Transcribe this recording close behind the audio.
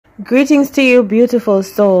Greetings to you, beautiful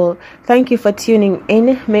soul. Thank you for tuning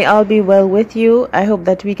in. May all be well with you. I hope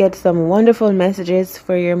that we get some wonderful messages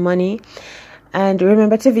for your money. And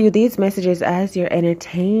remember to view these messages as your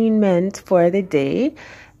entertainment for the day.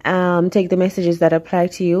 Take the messages that apply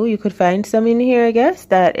to you. You could find some in here, I guess,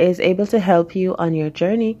 that is able to help you on your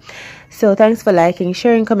journey. So thanks for liking,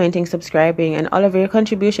 sharing, commenting, subscribing, and all of your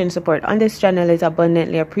contribution support on this channel is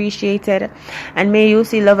abundantly appreciated. And may you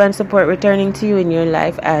see love and support returning to you in your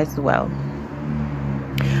life as well.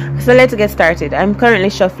 So let's get started. I'm currently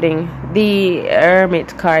shuffling. The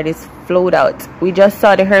Hermit card is flowed out. We just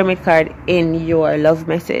saw the Hermit card in your love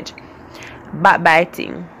message.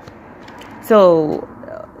 Backbiting. So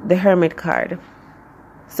the Hermit card.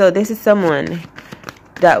 So this is someone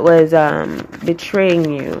that was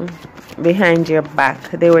betraying you behind your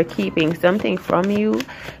back. They were keeping something from you.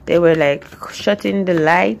 They were like shutting the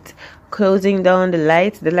light, closing down the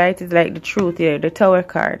light. The light is like the truth here, the Tower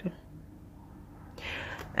card.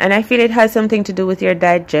 And I feel it has something to do with your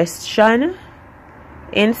digestion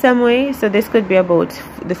in some way. So this could be about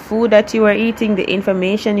the food that you were eating, the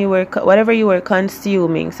information you were, whatever you were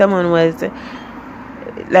consuming. Someone was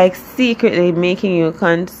like secretly making you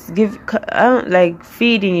like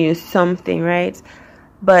feeding you something, right?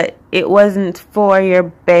 But it wasn't for your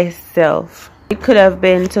best self. It could have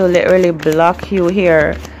been to literally block you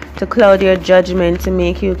here, to cloud your judgment, to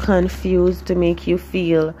make you confused, to make you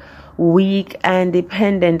feel weak and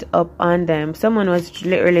dependent upon them. Someone was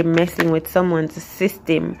literally messing with someone's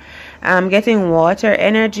system. I'm getting water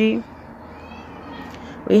energy.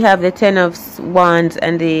 We have the Ten of Wands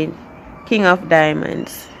and the King of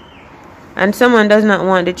Diamonds. And someone does not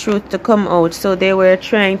want the truth to come out, so they were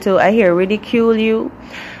trying to, I hear, ridicule you.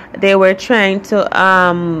 They were trying to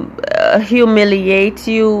humiliate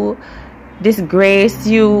you, disgrace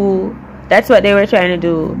you. That's what they were trying to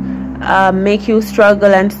do. Make you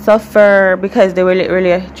struggle and suffer, because they were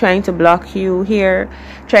literally trying to block you here,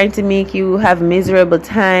 trying to make you have miserable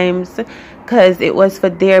times, because it was for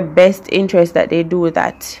their best interest that they do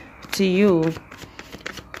that to you.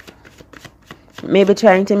 Maybe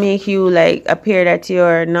trying to make you like appear that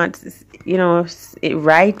you're not, you know,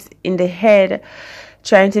 right in the head,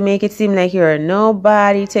 trying to make it seem like you're a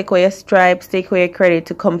nobody, take away your stripes, take away your credit,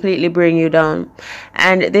 to completely bring you down.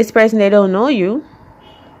 And this person, they don't know you.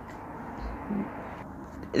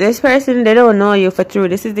 This person, they don't know you for true.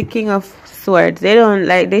 This is the King of Swords. They don't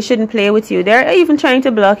like, they shouldn't play with you. They're even trying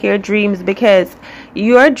to block your dreams, because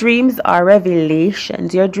your dreams are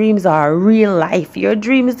revelations. Your dreams are real life. Your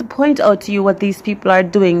dreams point out to you what these people are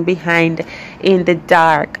doing behind in the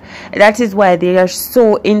dark. That is why they are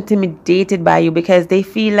so intimidated by you, because they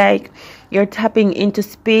feel like you're tapping into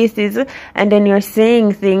spaces and then you're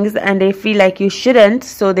saying things and they feel like you shouldn't.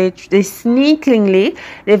 So they sneakily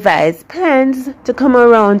devise plans to come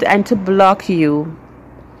around and to block you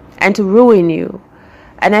and to ruin you.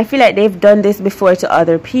 And I feel like they've done this before to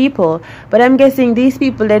other people. But I'm guessing these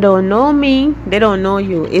people, they don't know me. They don't know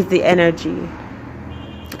you, is the energy.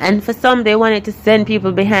 And for some, they wanted to send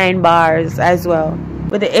people behind bars as well.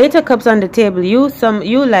 With the Eight of Cups on the table, you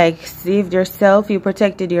like saved yourself. You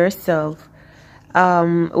protected yourself.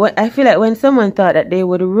 I feel like when someone thought that they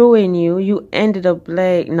would ruin you, you ended up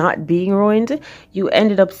like not being ruined. You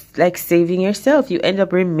ended up like saving yourself. You ended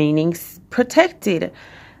up remaining protected.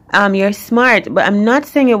 You're smart, but I'm not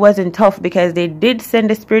saying it wasn't tough, because they did send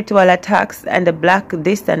the spiritual attacks and the black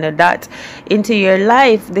this and the that into your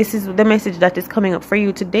life. This is the message that is coming up for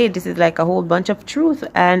you today. This is like a whole bunch of truth,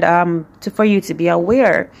 and for you to be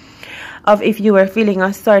aware of, if you were feeling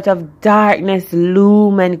a sort of darkness,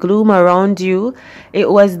 loom and gloom around you,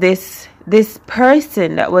 it was this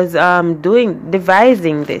person that was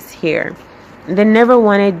devising this here. They never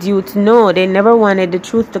wanted you to know. They never wanted the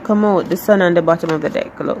truth to come out. The sun on the bottom of the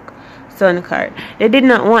deck, look. Sun card. They did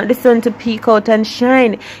not want the sun to peek out and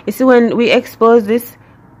shine. You see, when we expose this,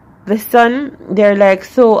 the sun, they're like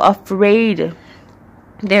so afraid.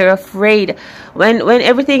 They're afraid. When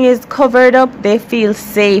everything is covered up, they feel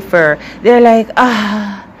safer. They're like,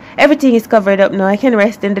 everything is covered up now. I can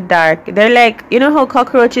rest in the dark. They're like, you know how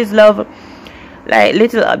cockroaches love like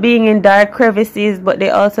little being in dark crevices, but they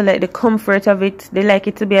also like the comfort of it. They like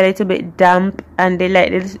it to be a little bit damp, and they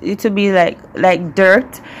like it to be like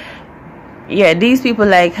dirt. Yeah, these people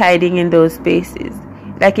like hiding in those spaces.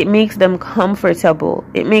 Like, it makes them comfortable.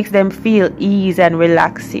 It makes them feel ease and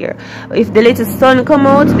relax here. If the little sun come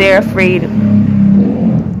out, they're afraid.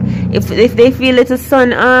 If they feel little sun,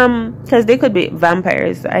 because they could be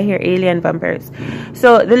vampires. I hear alien vampires.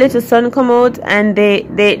 So the little sun come out, and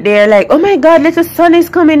they're like, oh my god, little sun is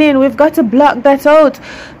coming in, we've got to block that out,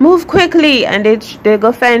 move quickly. And they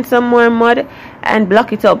go find some more mud and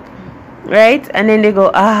block it up, right? And then they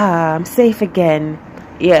go, I'm safe again.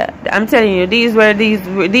 Yeah, I'm telling you,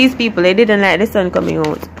 these people, they didn't like the sun coming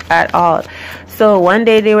out at all. So one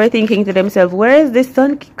day they were thinking to themselves, where is this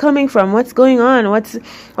sun coming from? What's going on? What's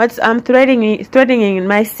threatening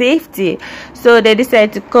my safety? So they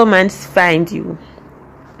decided to come and find you.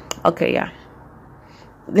 Okay, yeah,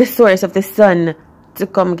 the source of the sun, to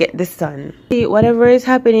come get the sun. See, whatever is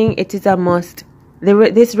happening, it is a must.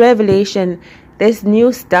 This revelation, this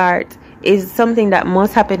new start, is something that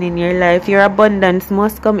must happen in your life. Your abundance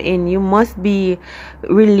must come in. You must be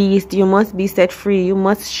released. You must be set free. You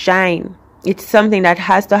must shine. It's something that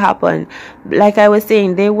has to happen. Like I was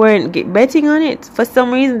saying, they weren't betting on it. For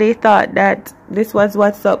some reason, they thought that this was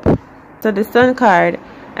what's up. So the sun card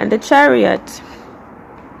and the chariot.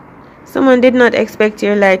 Someone did not expect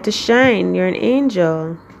your light to shine. You're an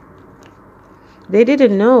angel. They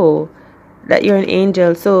didn't know that you're an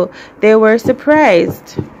angel. So they were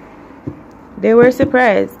surprised. They were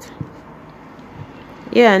surprised.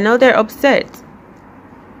 Yeah, now they're upset.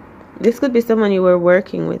 This could be someone you were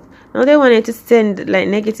working with. Now they wanted to send like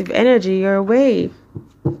negative energy your way.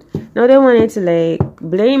 Now they wanted to like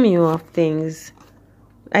blame you of things.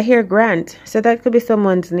 I hear Grant, so that could be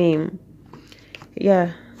someone's name.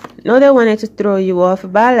 Yeah. Now they wanted to throw you off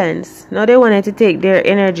balance. Now they wanted to take their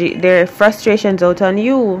energy, their frustrations out on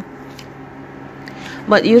you.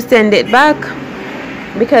 But you send it back.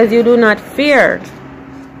 Because you do not fear.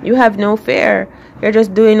 You have no fear. You're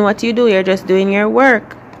just doing what you do. You're just doing your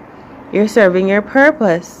work. You're serving your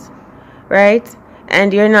purpose. Right?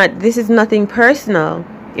 And you're not, this is nothing personal.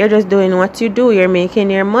 You're just doing what you do. You're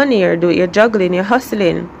making your money. You're juggling. You're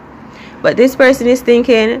hustling. But this person is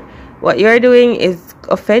thinking what you're doing is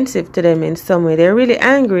offensive to them in some way. They're really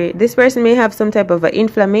angry. This person may have some type of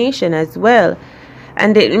inflammation as well.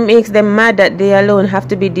 And it makes them mad that they alone have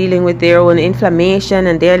to be dealing with their own inflammation,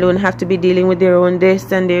 and they alone have to be dealing with their own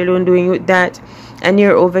this and they alone doing with that. And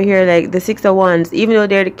you're over here like the Six of Wands. Even though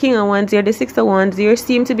they're the King of Wands, you're the Six of Wands. You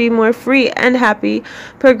seem to be more free and happy,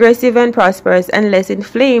 progressive and prosperous, and less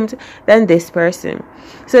inflamed than this person.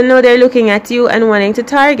 So now they're looking at you and wanting to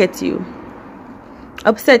target you,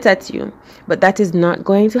 upset at you. But that is not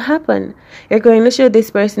going to happen. You're going to show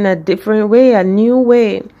this person a different way, a new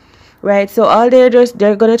way. Right, so all they're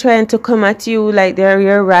gonna try and to come at you like they're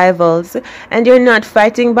your rivals, and you're not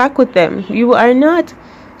fighting back with them. You are not.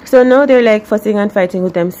 So now they're like fussing and fighting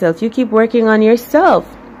with themselves. You keep working on yourself,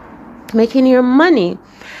 making your money.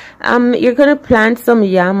 You're gonna plant some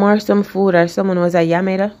yam or some food, or someone was a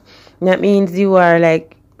yamera. That means you are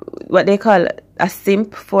like what they call a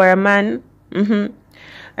simp for a man. All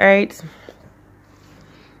right.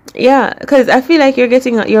 Yeah, because I feel like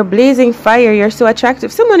you're blazing fire. You're so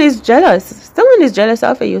attractive. Someone is jealous. Someone is jealous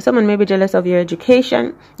of you. Someone may be jealous of your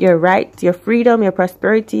education, your rights, your freedom, your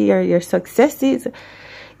prosperity, your successes,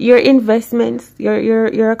 your investments,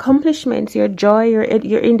 your accomplishments, your joy, your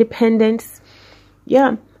independence.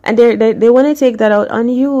 Yeah, and they want to take that out on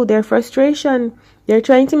you. Their frustration. They're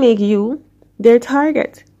trying to make you their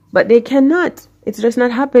target, but they cannot. It's just not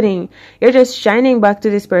happening. You're just shining back to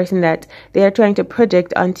this person that they are trying to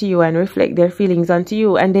project onto you and reflect their feelings onto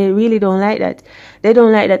you. And they really don't like that. They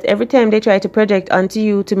don't like that. Every time they try to project onto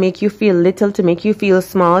you to make you feel little, to make you feel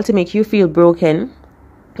small, to make you feel broken,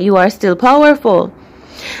 you are still powerful.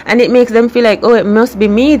 And it makes them feel like, oh, it must be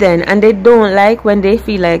me then. And they don't like when they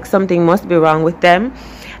feel like something must be wrong with them.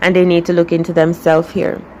 And they need to look into themselves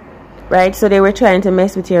here. Right, so they were trying to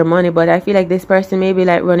mess with your money, but I feel like this person may be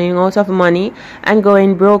like running out of money and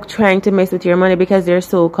going broke trying to mess with your money because they're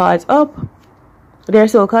so caught up. They're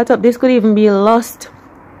so caught up. This could even be lost.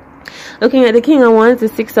 Looking at the King of Wands, the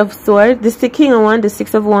Six of Swords, the King of Wands, the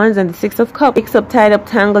Six of Wands, and the Six of Cups. Mixed up, tied up,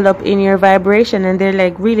 tangled up in your vibration, and they're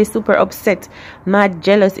like really super upset, mad,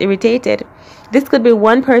 jealous, irritated. This could be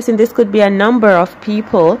one person. This could be a number of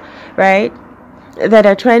people, right? That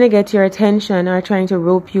are trying to get your attention or trying to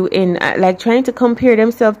rope you in, like trying to compare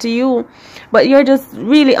themselves to you, but you're just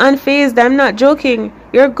really unfazed. I'm not joking.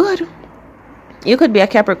 You're good. You could be a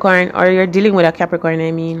Capricorn, or you're dealing with a Capricorn,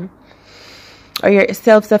 I mean, or you're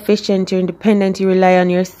self-sufficient, you're independent, you rely on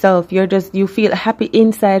yourself, you feel happy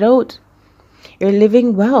inside out, you're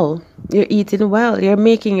living well, you're eating well, you're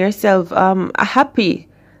making yourself happy,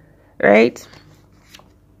 right?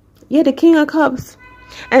 Yeah, the King of Cups.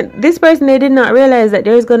 And this person, they did not realize that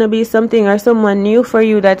there's going to be something or someone new for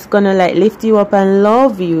you that's going to like lift you up and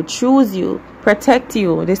love you, choose you, protect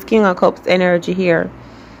you. This King of Cups energy here.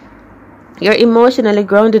 You're emotionally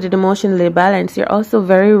grounded and emotionally balanced. You're also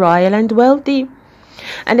very royal and wealthy.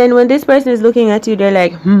 And then when this person is looking at you, they're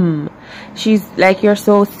like, she's like, you're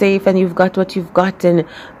so safe and you've got what you've got. And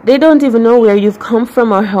they don't even know where you've come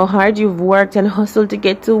from or how hard you've worked and hustled to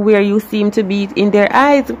get to where you seem to be in their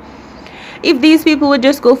eyes. If these people would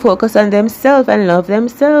just go focus on themselves and love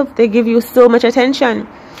themselves, they give you so much attention.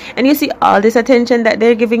 And you see all this attention that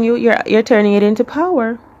they're giving you, you're turning it into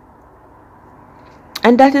power.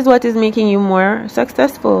 And that is what is making you more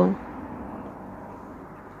successful.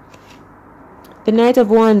 The Knight of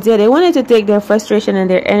Wands, yeah, they wanted to take their frustration and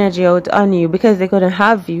their energy out on you because they couldn't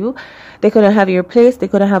have you. They couldn't have your place. They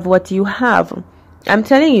couldn't have what you have. I'm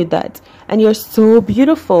telling you that. And you're so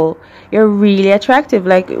beautiful. You're really attractive.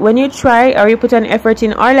 Like when you try or you put an effort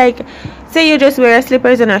in, or like say you just wear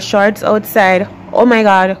slippers and a shorts outside. Oh my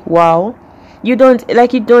God, wow. You don't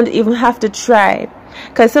even have to try.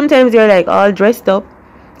 Because sometimes you're like all dressed up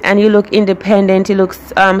and you look independent. You look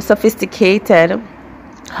sophisticated,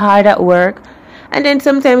 hard at work. And then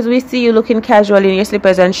sometimes we see you looking casual in your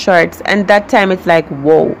slippers and shorts. And that time it's like,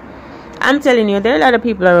 whoa. I'm telling you, there are a lot of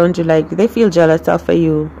people around you, like, they feel jealous of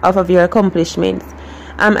you, off of your accomplishments.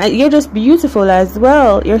 You're just beautiful as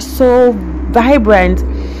well. You're so vibrant.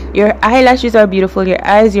 Your eyelashes are beautiful. Your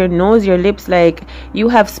eyes, your nose, your lips, like, you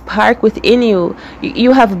have spark within you.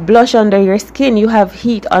 You have blush under your skin. You have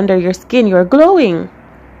heat under your skin. You're glowing.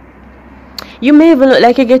 You may even look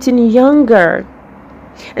like you're getting younger.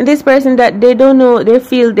 And this person that they don't know, they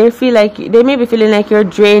feel like they may be feeling like you're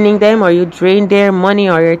draining them, or you drain their money,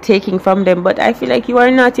 or you're taking from them. But I feel like you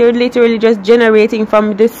are not. You're literally just generating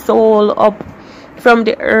from the soul up, from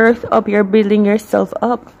the earth up. You're building yourself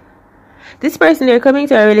up. This person, they're coming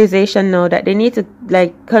to a realization now that they need to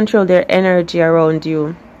like control their energy around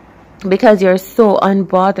you, because you're so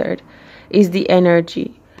unbothered is the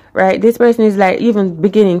energy. Right, this person is like even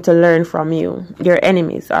beginning to learn from you. Your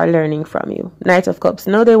enemies are learning from you. Knight of Cups.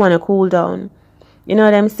 Now they want to cool down. You know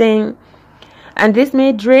what I'm saying? And this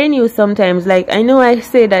may drain you sometimes. Like, I know I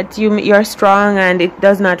say that you're strong and it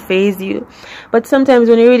does not faze you. But sometimes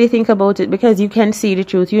when you really think about it, because you can see the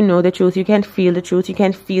truth, you know the truth, you can feel the truth, you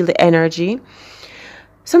can feel the energy.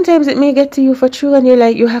 Sometimes it may get to you for true and you're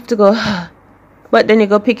like, you have to go, but then you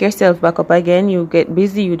go pick yourself back up again. You get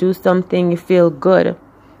busy, you do something, you feel good.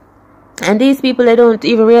 And these people, they don't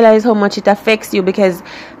even realize how much it affects you, because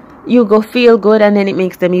you go feel good and then it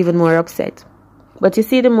makes them even more upset. But you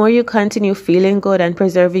see, the more you continue feeling good and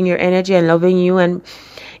preserving your energy and loving you and,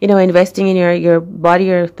 you know, investing in your body,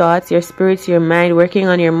 your thoughts, your spirits, your mind, working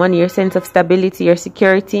on your money, your sense of stability, your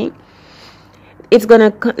security, it's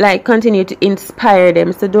going to like continue to inspire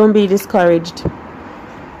them. So don't be discouraged.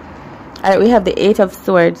 Alright, we have the Eight of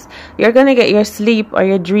Swords. You're gonna get your sleep or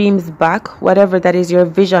your dreams back, whatever that is, your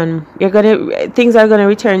vision. Things are gonna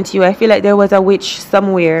return to you. I feel like there was a witch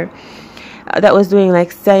somewhere that was doing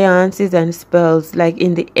like seances and spells, like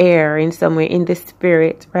in the air, in somewhere, in the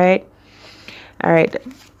spirit, right? Alright.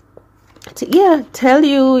 Yeah, tell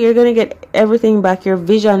you, you're gonna get everything back, your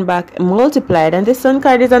vision back, multiplied. And the Sun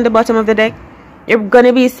card is on the bottom of the deck. You're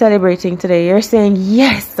gonna be celebrating today. You're saying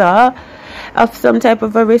yes, of some type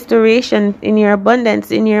of a restoration in your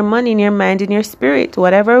abundance, in your money, in your mind, in your spirit.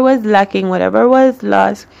 Whatever was lacking, whatever was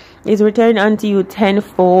lost is returned unto you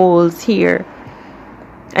tenfold here.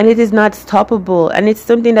 And it is not stoppable. And it's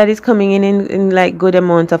something that is coming in like good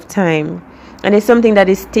amount of time. And it's something that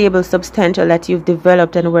is stable, substantial, that you've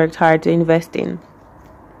developed and worked hard to invest in.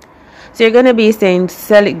 So you're going to be saying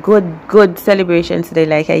good celebrations today,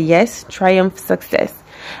 like a yes, triumph, success.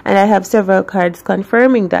 And I have several cards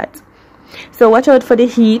confirming that. So watch out for the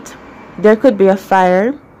heat. There could be a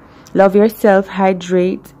fire. Love yourself,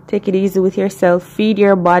 hydrate, take it easy with yourself, feed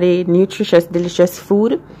your body nutritious, delicious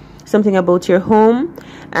food. Something about your home,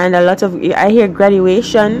 and a lot of, I hear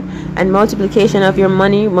graduation and multiplication of your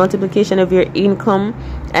money, multiplication of your income,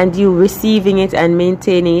 and you receiving it and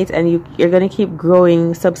maintaining it, and you're going to keep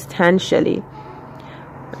growing substantially.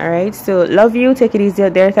 Alright, so love you, take it easy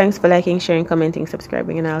out there. Thanks for liking, sharing, commenting,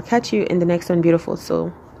 subscribing, and I'll catch you in the next one, beautiful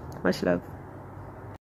soul. Much love.